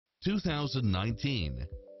2019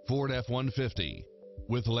 Ford F-150.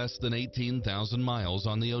 With less than 18,000 miles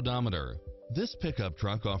on the odometer, this pickup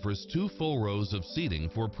truck offers 2 full rows of seating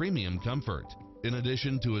for premium comfort. In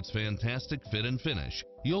addition to its fantastic fit and finish,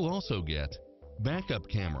 you'll also get backup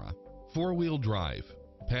camera, 4-wheel drive,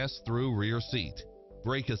 pass-through rear seat,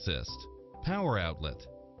 brake assist, power outlet,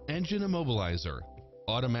 engine immobilizer,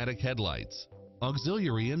 automatic headlights,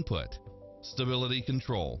 auxiliary input, stability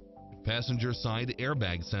control, passenger side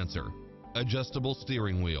airbag sensor, adjustable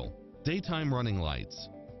steering wheel, daytime running lights,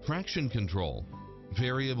 traction control,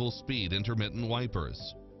 variable speed intermittent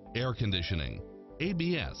wipers, air conditioning,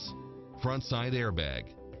 ABS, front side airbag,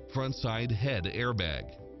 front side head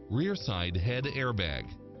airbag, rear side head airbag,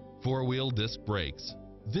 4-wheel disc brakes.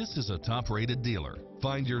 This is a top-rated dealer.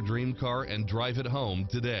 Find your dream car and drive it home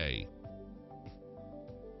today.